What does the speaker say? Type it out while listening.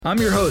I'm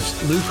your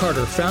host, Lou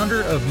Carter,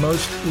 founder of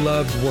Most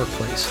Loved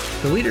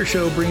Workplace. The Leader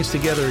Show brings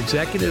together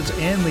executives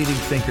and leading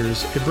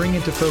thinkers to bring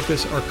into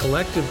focus our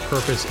collective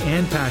purpose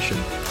and passion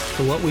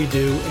for what we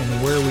do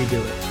and where we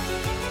do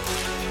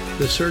it.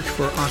 The search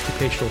for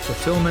occupational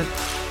fulfillment,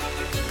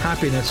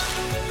 happiness,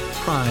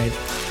 pride,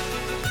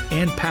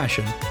 and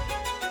passion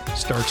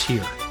starts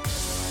here.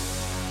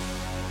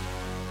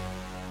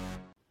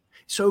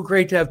 So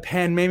great to have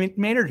Pam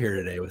Maynard here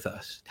today with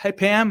us. Hi,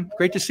 Pam.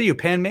 Great to see you.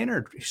 Pam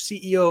Maynard,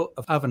 CEO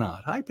of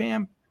Avanade. Hi,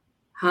 Pam.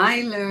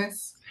 Hi,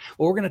 Louis.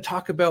 Well, we're going to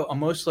talk about a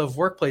Most Loved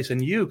Workplace,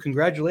 and you,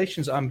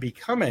 congratulations on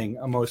becoming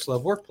a Most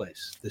Loved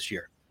Workplace this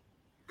year.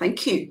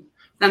 Thank you.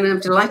 And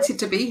I'm delighted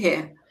to be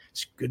here.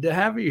 It's good to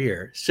have you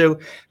here. So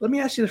let me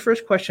ask you the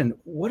first question.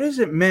 What has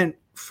it meant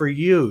for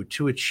you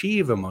to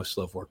achieve a Most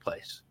Loved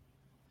Workplace?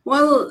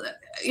 Well,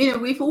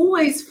 we've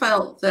always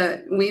felt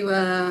that we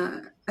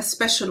were a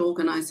special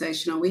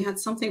organization, or we had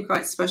something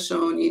quite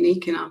special and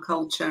unique in our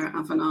culture at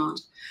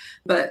Avanade.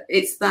 But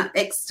it's that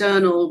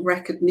external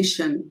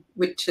recognition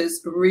which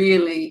has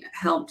really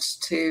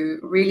helped to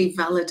really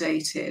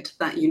validated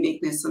that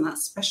uniqueness and that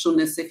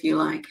specialness, if you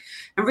like,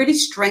 and really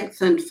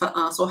strengthened for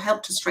us, or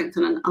helped to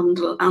strengthen and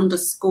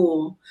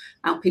underscore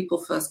our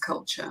people first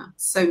culture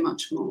so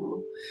much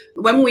more.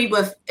 When we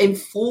were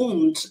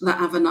informed that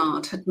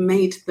Avanade had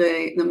made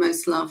the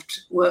most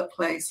loved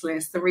workplace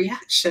list, the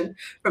reaction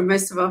from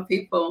most of our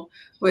people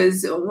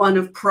was one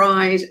of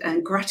pride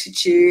and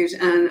gratitude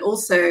and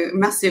also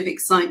massive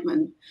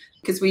excitement,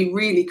 because we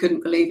really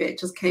couldn't believe it. It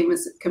just came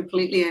as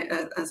completely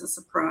as a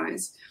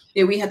surprise.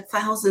 We had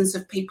thousands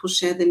of people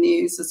share the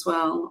news as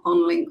well on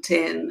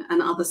LinkedIn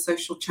and other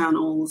social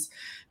channels.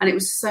 And it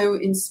was so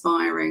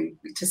inspiring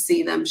to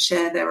see them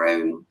share their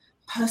own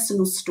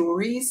personal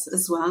stories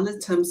as well, in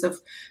terms of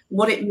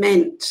what it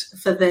meant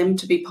for them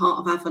to be part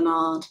of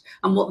Avanade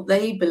and what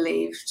they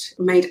believed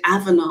made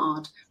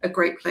Avanade a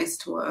great place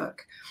to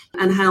work,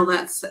 and how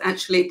that's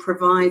actually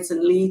provides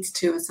and leads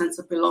to a sense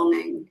of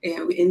belonging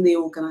in the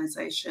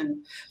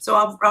organization. So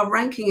our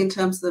ranking in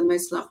terms of the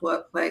Most Loved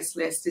Workplace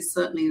list is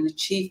certainly an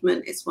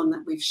achievement. It's one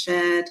that we've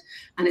shared,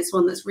 and it's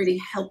one that's really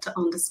helped to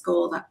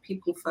underscore that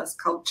people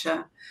first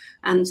culture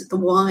and the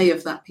why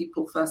of that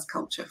people first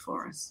culture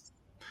for us.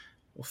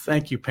 Well,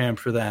 thank you, Pam,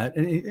 for that.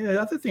 And the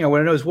other thing I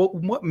want to know is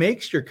what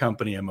makes your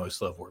company a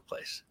Most Loved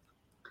Workplace?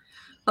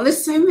 Well,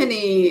 there's so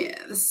many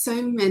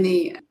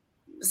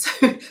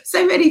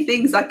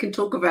things I can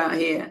talk about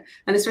here,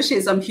 and especially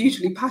as I'm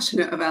hugely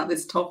passionate about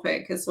this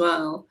topic as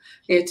well.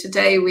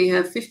 Today we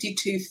have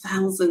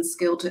 52,000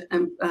 skilled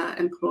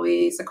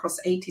employees across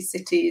 80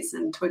 cities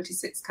and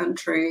 26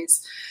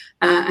 countries,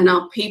 and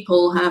our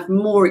people have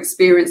more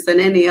experience than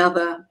any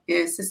other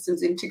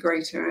systems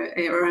integrator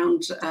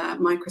around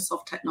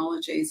Microsoft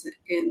technologies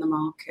in the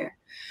market.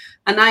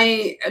 And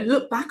I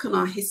look back on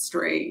our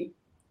history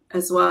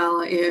as well.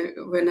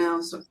 We're now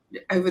sort of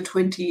over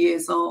 20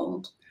 years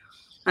old.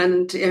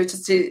 And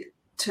just in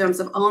terms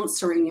of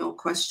answering your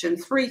question,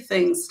 three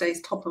things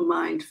stays top of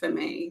mind for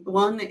me.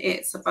 One,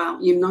 it's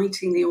about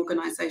uniting the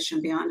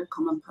organization behind a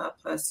common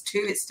purpose.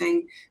 Two, it's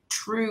staying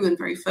true and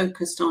very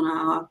focused on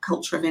our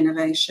culture of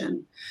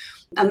innovation.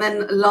 And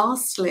then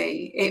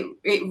lastly,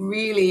 it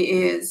really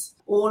is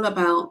all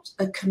about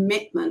a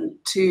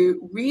commitment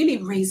to really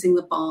raising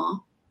the bar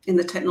in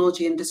the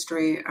technology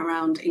industry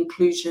around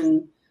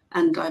inclusion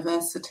and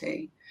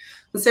diversity.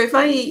 And so if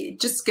I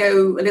just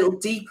go a little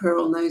deeper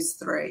on those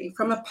three,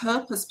 from a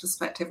purpose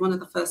perspective, one of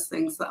the first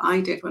things that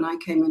I did when I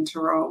came into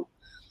role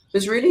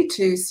was really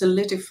to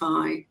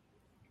solidify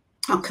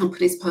our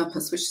company's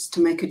purpose, which is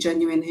to make a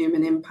genuine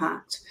human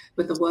impact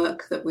with the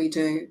work that we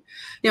do.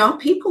 Our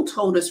people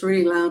told us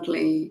really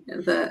loudly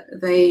that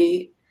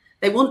they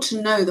want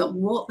to know that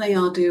what they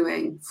are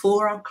doing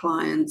for our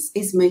clients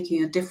is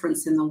making a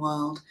difference in the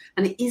world.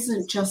 And it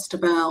isn't just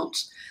about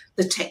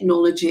the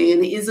technology,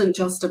 and it isn't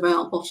just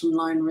about bottom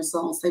line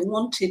results. They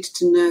wanted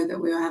to know that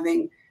we were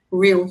having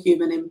real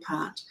human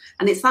impact.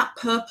 And it's that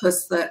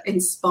purpose that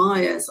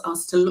inspires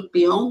us to look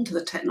beyond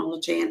the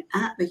technology and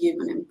at the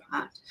human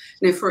impact.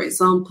 For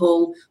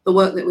example, the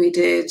work that we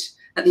did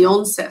at the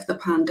onset of the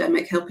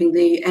pandemic, helping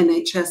the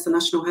NHS, the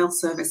National Health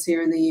Service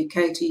here in the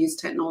UK, to use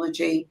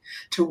technology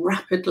to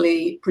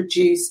rapidly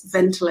produce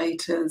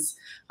ventilators,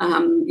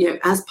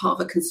 as part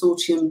of a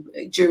consortium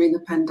during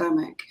the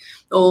pandemic,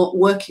 or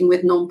working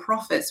with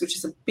non-profits, which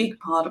is a big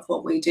part of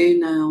what we do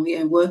now,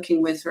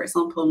 working with, for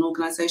example, an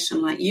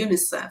organisation like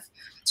UNICEF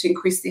to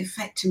increase the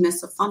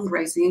effectiveness of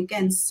fundraising,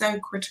 again, so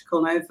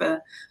critical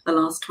over the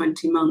last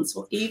 20 months,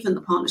 or even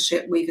the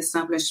partnership we've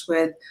established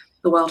with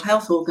the World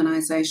Health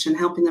Organization,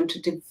 helping them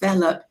to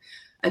develop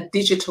a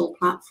digital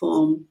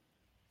platform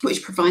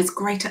which provides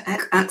greater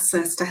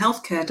access to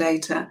healthcare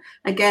data,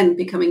 again,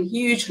 becoming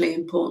hugely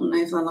important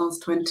over the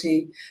last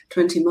 20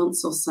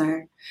 months or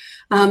so.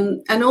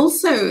 And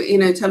also,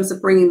 in terms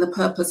of bringing the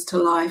purpose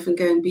to life and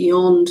going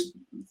beyond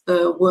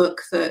the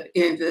work that,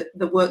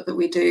 the work that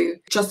we do,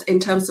 just in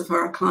terms of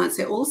our clients,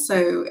 it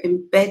also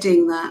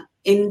embedding that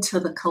into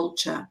the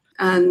culture.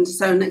 And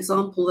so an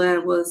example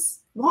there was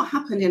what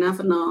happened in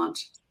Avanade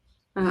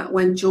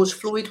when George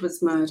Floyd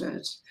was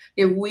murdered,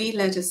 we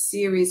led a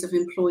series of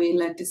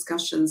employee-led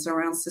discussions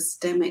around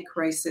systemic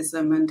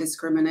racism and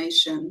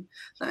discrimination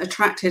that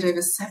attracted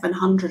over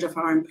 700 of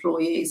our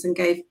employees and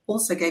gave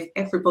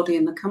everybody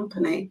in the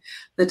company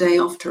the day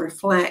off to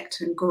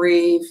reflect and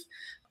grieve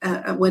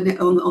on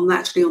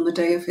the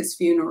day of his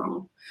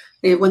funeral.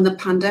 When the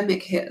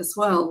pandemic hit as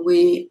well,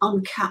 we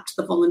uncapped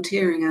the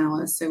volunteering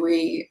hours. So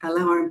we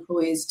allow our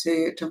employees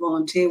to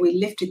volunteer. We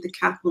lifted the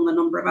cap on the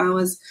number of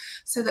hours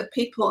so that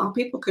our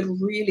people could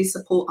really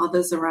support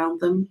others around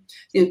them,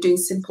 doing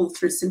simple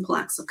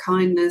acts of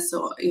kindness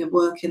or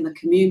work in the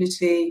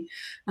community.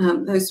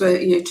 Those were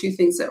two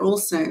things that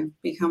also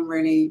become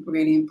really,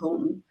 really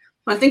important.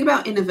 When I think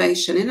about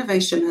innovation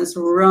has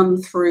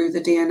run through the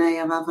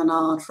DNA of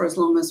Avanade for as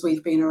long as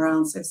we've been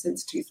around, so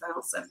since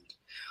 2000.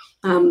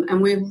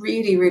 And we're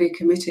really, really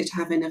committed to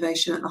have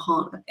innovation at the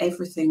heart of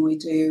everything we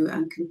do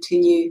and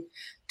continue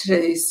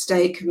to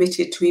stay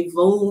committed to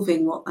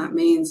evolving what that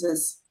means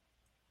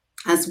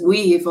as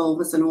we evolve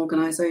as an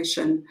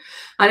organization.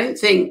 I don't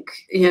think,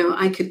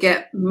 I could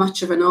get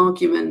much of an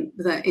argument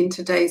that in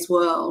today's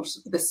world,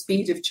 the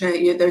speed of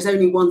change, there's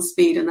only one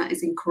speed, and that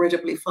is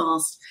incredibly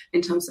fast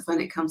in terms of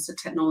when it comes to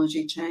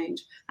technology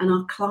change. And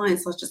our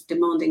clients are just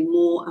demanding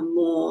more and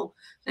more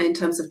in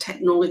terms of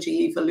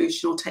technology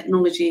evolution or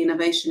technology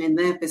innovation in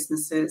their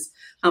businesses,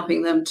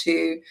 helping them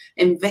to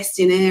invest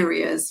in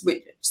areas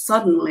which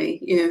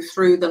suddenly,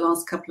 through the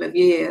last couple of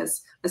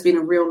years, there's been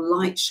a real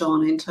light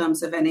shone in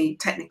terms of any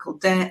technical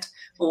debt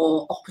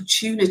or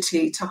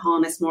opportunity to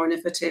harness more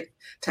innovative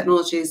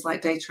technologies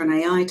like data and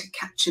AI to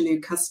capture new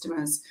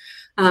customers,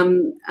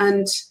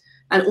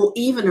 or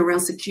even around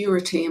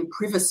security and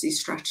privacy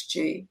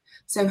strategy.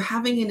 So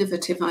having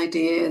innovative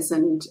ideas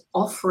and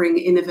offering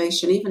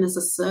innovation, even as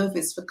a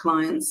service for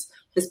clients,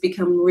 has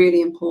become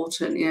really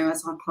important,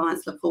 as our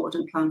clients look forward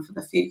and plan for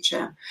the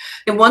future.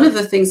 And one of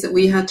the things that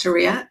we had to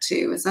react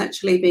to was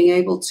actually being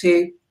able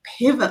to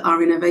pivot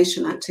our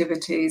innovation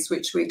activities,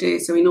 which we do.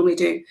 So we normally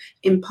do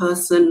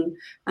in-person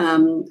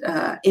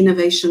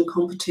innovation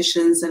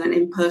competitions and an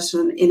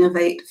in-person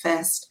Innovate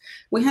Fest.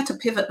 We had to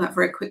pivot that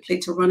very quickly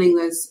to running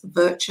those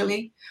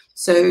virtually.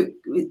 So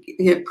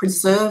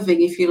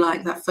preserving, if you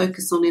like, that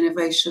focus on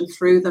innovation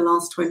through the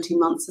last 20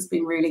 months has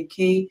been really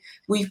key.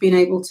 We've been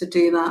able to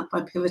do that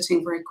by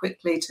pivoting very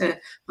quickly to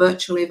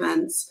virtual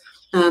events.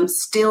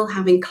 Still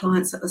having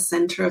clients at the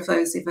center of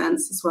those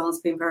events as well has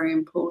been very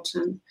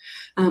important.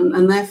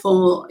 And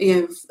therefore,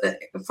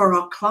 for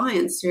our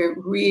clients,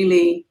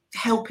 really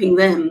helping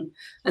them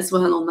as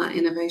well on that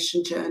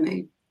innovation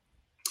journey.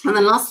 And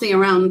then lastly,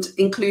 around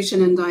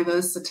inclusion and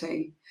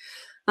diversity.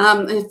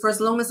 For as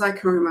long as I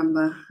can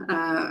remember,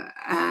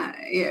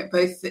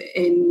 both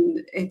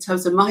in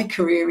terms of my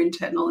career in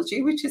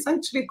technology, which is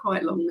actually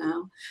quite long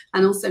now,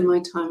 and also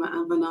my time at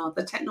Avanade,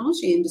 the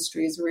technology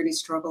industry has really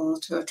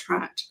struggled to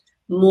attract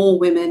more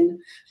women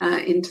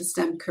into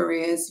STEM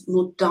careers,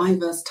 more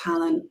diverse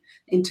talent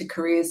into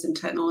careers in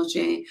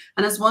technology.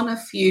 And as one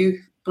of few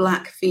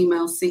Black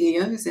female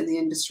CEOs in the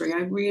industry, I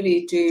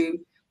really do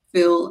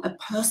feel a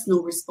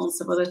personal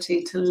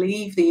responsibility to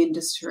leave the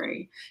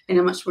industry in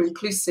a much more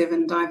inclusive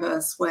and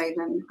diverse way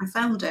than I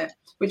found it,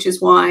 which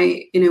is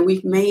why,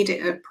 we've made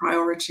it a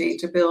priority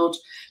to build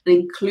an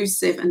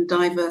inclusive and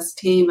diverse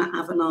team at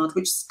Avanade,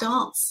 which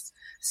starts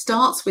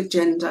with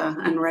gender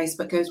and race,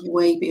 but goes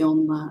way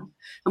beyond that.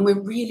 And we're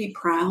really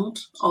proud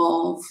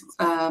of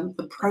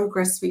the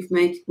progress we've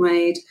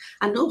made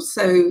and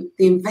also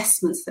the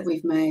investments that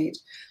we've made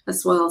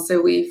as well. So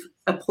we've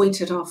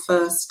appointed our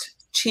first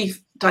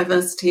Chief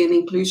Diversity and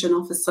Inclusion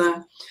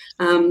Officer,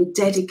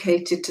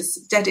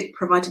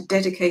 provided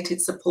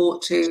dedicated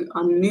support to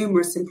our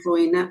numerous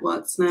employee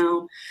networks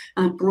now,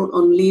 brought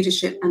on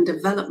leadership and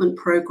development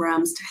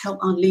programs to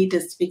help our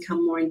leaders to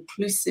become more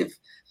inclusive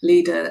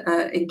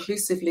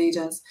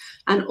leaders,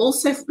 and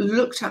also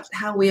looked at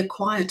how we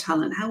acquire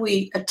talent, how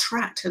we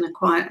attract and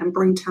acquire and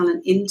bring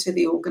talent into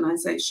the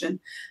organization,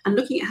 and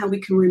looking at how we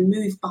can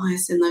remove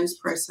bias in those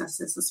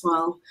processes as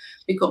well.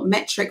 We've got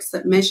metrics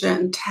that measure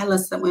and tell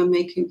us that we're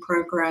making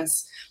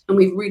progress, and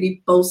we've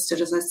really bolstered,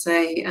 as I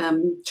say,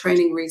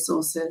 training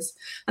resources.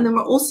 And then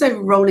we're also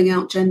rolling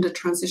out gender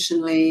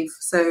transition leave,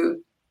 so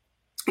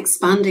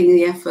expanding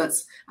the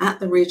efforts at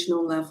the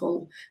regional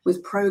level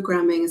with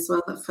programming as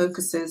well that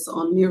focuses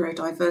on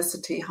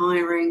neurodiversity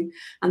hiring,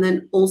 and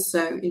then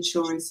also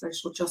ensuring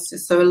social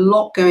justice. So a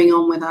lot going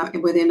on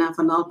within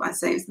Avanade, but I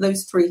say it's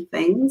those three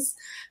things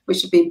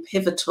which have been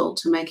pivotal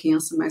to making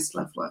us a most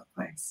loved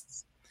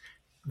workplace.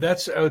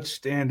 That's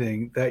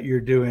outstanding that you're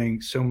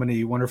doing so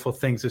many wonderful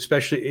things,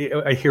 especially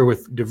I hear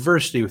with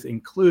diversity, with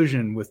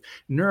inclusion, with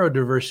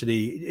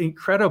neurodiversity.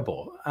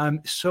 Incredible.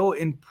 So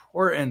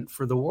important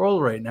for the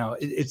world right now.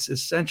 It's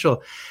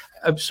essential.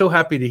 I'm so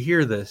happy to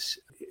hear this.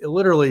 It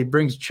literally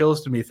brings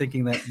chills to me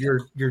thinking that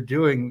you're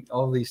doing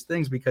all these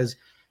things, because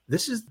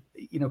this is,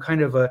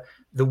 kind of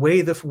the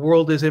way the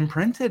world is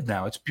imprinted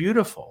now. It's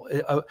beautiful.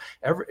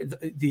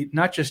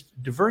 Not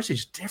just diversity,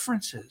 it's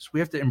differences. We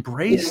have to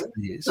embrace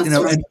these,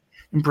 Right.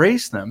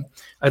 embrace them.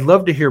 I'd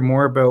love to hear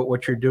more about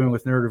what you're doing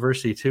with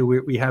neurodiversity too.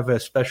 We have a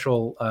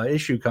special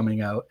issue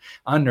coming out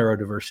on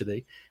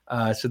neurodiversity.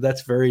 So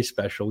that's very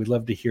special. We'd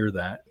love to hear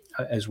that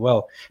as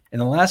well.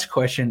 And the last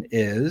question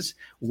is,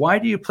 why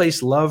do you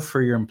place love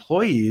for your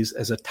employees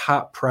as a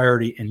top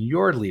priority in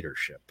your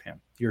leadership,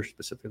 Pam, your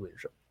specific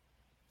leadership?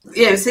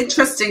 Yeah, it's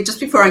interesting. Just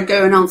before I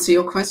go and answer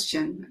your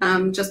question,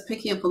 just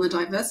picking up on the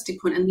diversity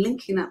point and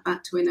linking that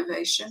back to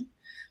innovation,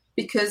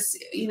 because,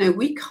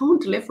 we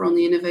can't deliver on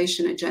the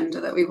innovation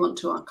agenda that we want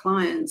to our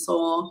clients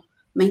or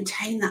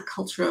maintain that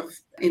culture of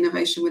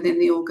innovation within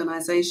the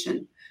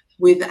organization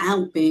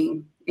without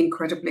being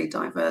incredibly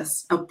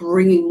diverse or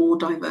bringing more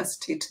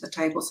diversity to the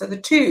table. So the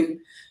two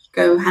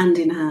go hand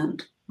in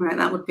hand, right?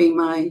 That would be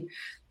my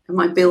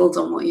build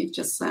on what you've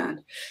just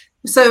said.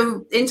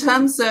 So in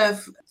terms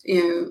of,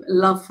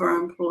 love for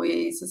our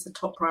employees as a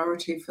top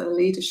priority for the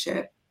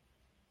leadership,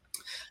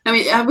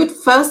 I would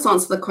first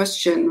answer the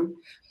question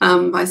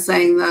by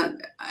saying that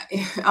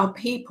our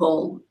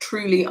people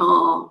truly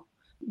are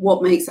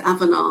what makes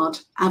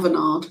Avanade.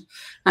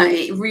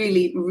 It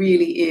really,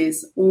 really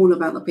is all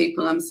about the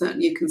people. I'm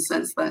certain you can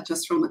sense that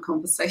just from the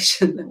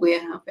conversation that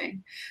we're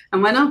having.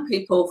 And when our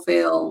people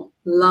feel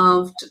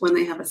loved, when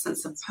they have a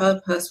sense of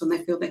purpose, when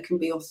they feel they can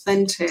be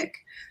authentic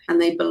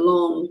and they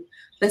belong,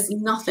 there's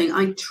nothing,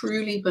 I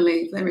truly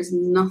believe there is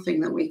nothing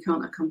that we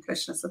can't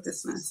accomplish as a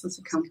business, as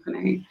a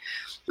company.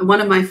 And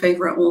one of my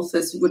favorite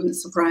authors, wouldn't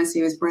surprise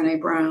you, is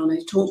Brené Brown,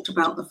 who talked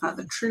about the fact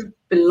that true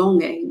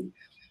belonging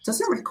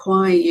doesn't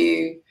require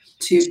you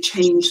to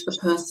change the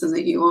person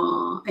that you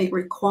are. It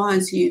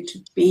requires you to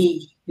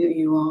be who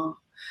you are.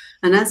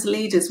 And as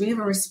leaders, we have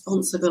a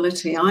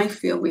responsibility. I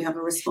feel we have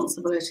a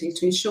responsibility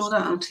to ensure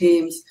that our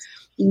teams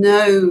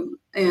know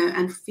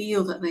and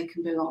feel that they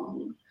can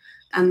belong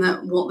and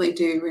that what they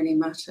do really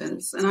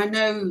matters. And I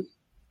know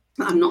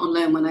I'm not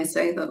alone when I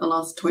say that the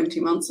last 20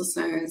 months or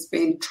so has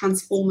been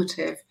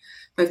transformative,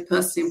 both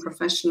personally and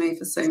professionally,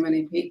 for so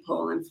many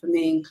people, and for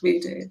me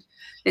included.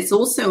 It's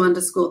also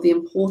underscored the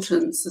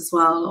importance as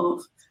well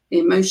of the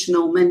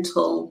emotional,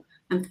 mental,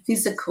 and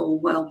physical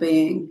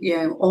well-being,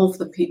 of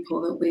the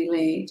people that we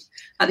lead.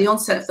 At the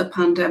onset of the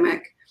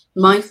pandemic,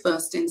 my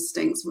first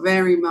instincts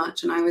very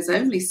much, and I was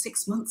only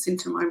 6 months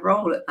into my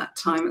role at that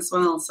time as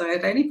well, so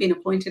I'd only been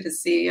appointed as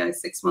CEO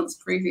 6 months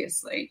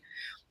previously.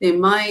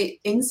 My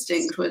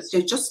instinct was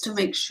just to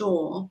make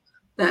sure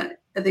that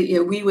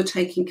we were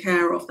taking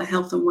care of the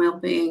health and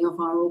well-being of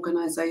our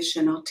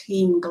organization, our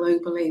team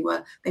globally,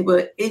 where they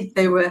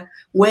were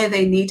where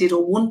they needed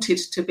or wanted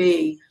to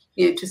be,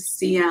 to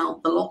see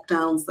out the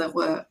lockdowns that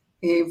were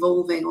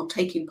evolving or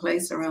taking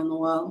place around the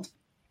world.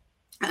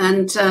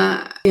 And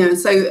then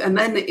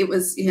it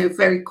was,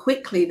 very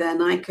quickly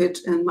then I could,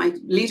 and my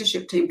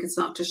leadership team could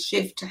start to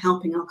shift to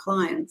helping our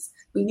clients.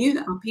 We knew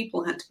that our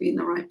people had to be in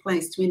the right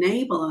place to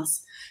enable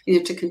us,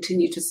 to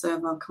continue to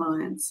serve our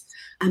clients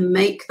and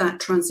make that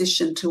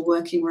transition to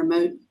working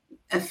remote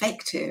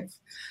effective.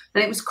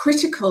 And it was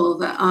critical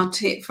that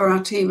for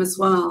our team as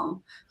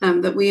well,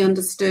 that we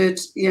understood,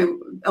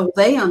 or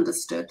they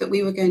understood that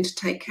we were going to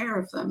take care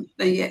of them.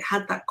 They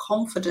had that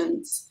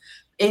confidence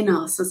in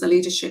us as a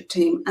leadership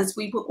team, as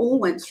we all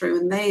went through,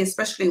 and they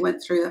especially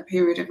went through that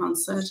period of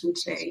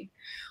uncertainty.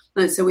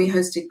 And so we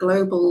hosted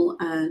global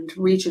and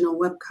regional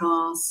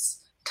webcasts,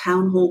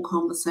 town hall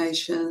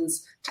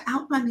conversations to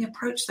outline the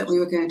approach that we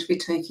were going to be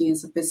taking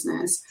as a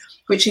business,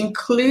 which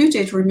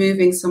included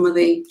removing some of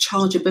the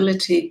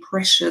chargeability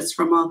pressures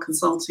from our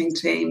consulting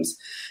teams,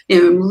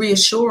 and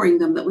reassuring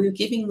them that we were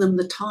giving them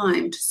the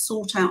time to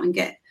sort out and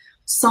get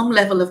some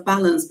level of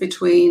balance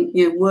between,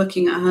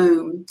 working at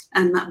home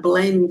and that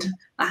blend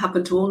that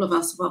happened to all of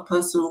us of our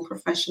personal and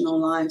professional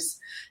lives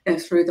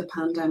through the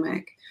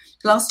pandemic.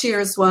 Last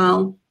year as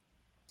well,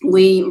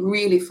 we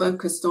really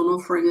focused on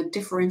offering a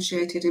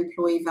differentiated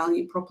employee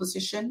value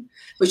proposition,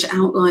 which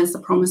outlines the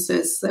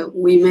promises that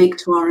we make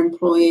to our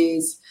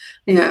employees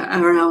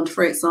around,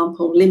 for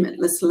example,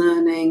 limitless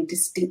learning,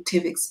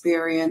 distinctive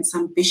experience,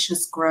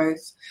 ambitious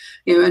growth,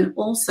 and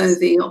also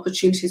the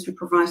opportunities we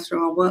provide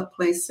through our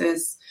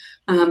workplaces,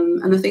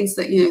 and the things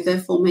that,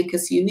 therefore make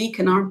us unique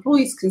and our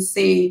employees can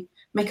see,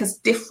 make us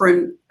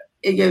different,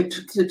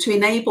 to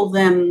enable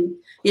them,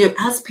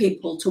 as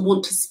people to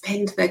want to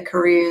spend their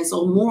careers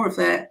or more of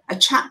a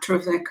chapter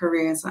of their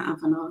careers at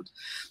Avanade.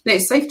 Now,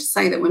 it's safe to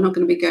say that we're not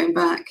going to be going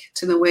back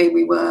to the way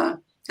we were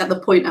at the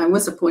point I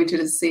was appointed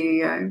as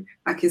CEO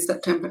back in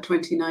September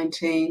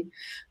 2019.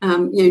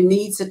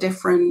 Needs are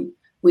different.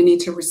 We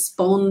need to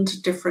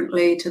respond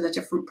differently to the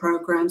different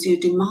programs.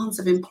 Demands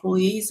of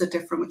employees are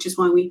different, which is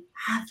why we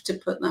have to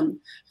put them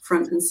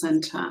front and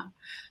center.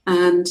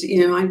 And,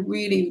 I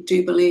really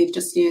do believe,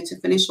 just to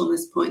finish on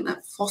this point,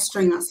 that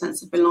fostering that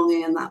sense of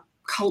belonging and that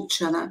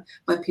culture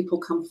where people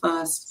come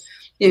first,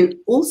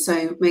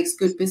 also makes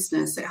good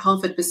business. At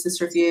Harvard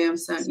Business Review, I'm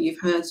certain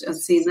you've heard and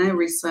seen their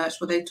research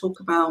where they talk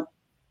about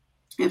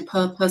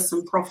purpose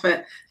and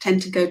profit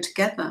tend to go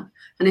together.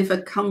 And if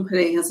a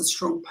company has a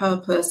strong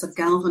purpose, a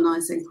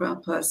galvanizing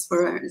purpose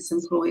for its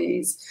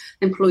employees,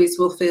 employees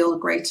will feel a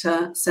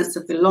greater sense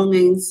of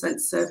belonging,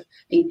 sense of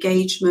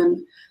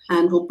engagement,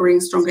 and will bring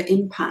stronger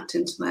impact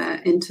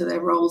into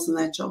their roles and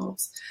their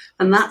jobs.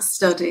 And that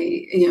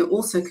study,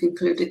 also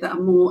concluded that a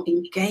more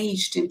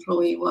engaged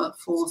employee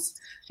workforce,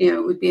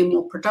 would be a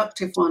more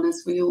productive one,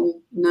 as we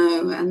all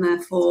know, and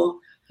therefore,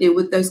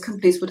 those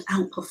companies would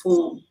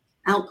outperform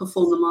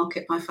the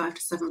market by 5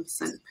 to 7%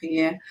 per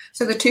year.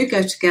 So the two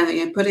go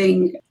together,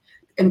 putting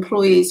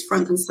employees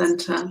front and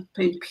center,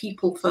 putting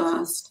people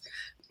first,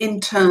 in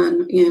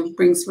turn,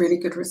 brings really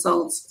good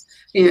results.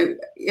 And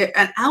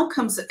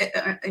outcomes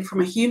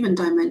from a human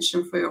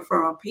dimension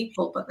for our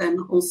people, but then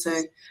also,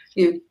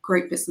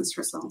 great business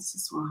results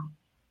as well.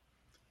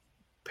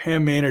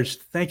 Pam Maynard,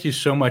 thank you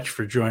so much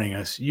for joining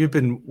us. You've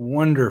been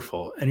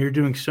wonderful, and you're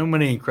doing so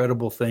many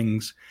incredible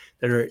things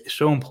that are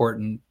so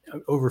important.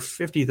 Over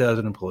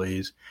 50,000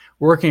 employees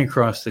working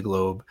across the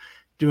globe,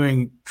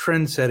 doing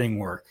trend-setting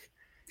work.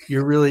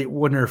 You're really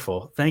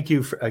wonderful. Thank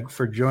you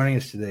for joining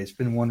us today. It's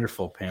been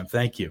wonderful, Pam.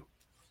 Thank you.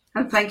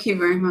 And thank you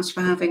very much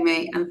for having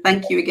me. And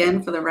thank you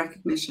again for the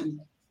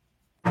recognition.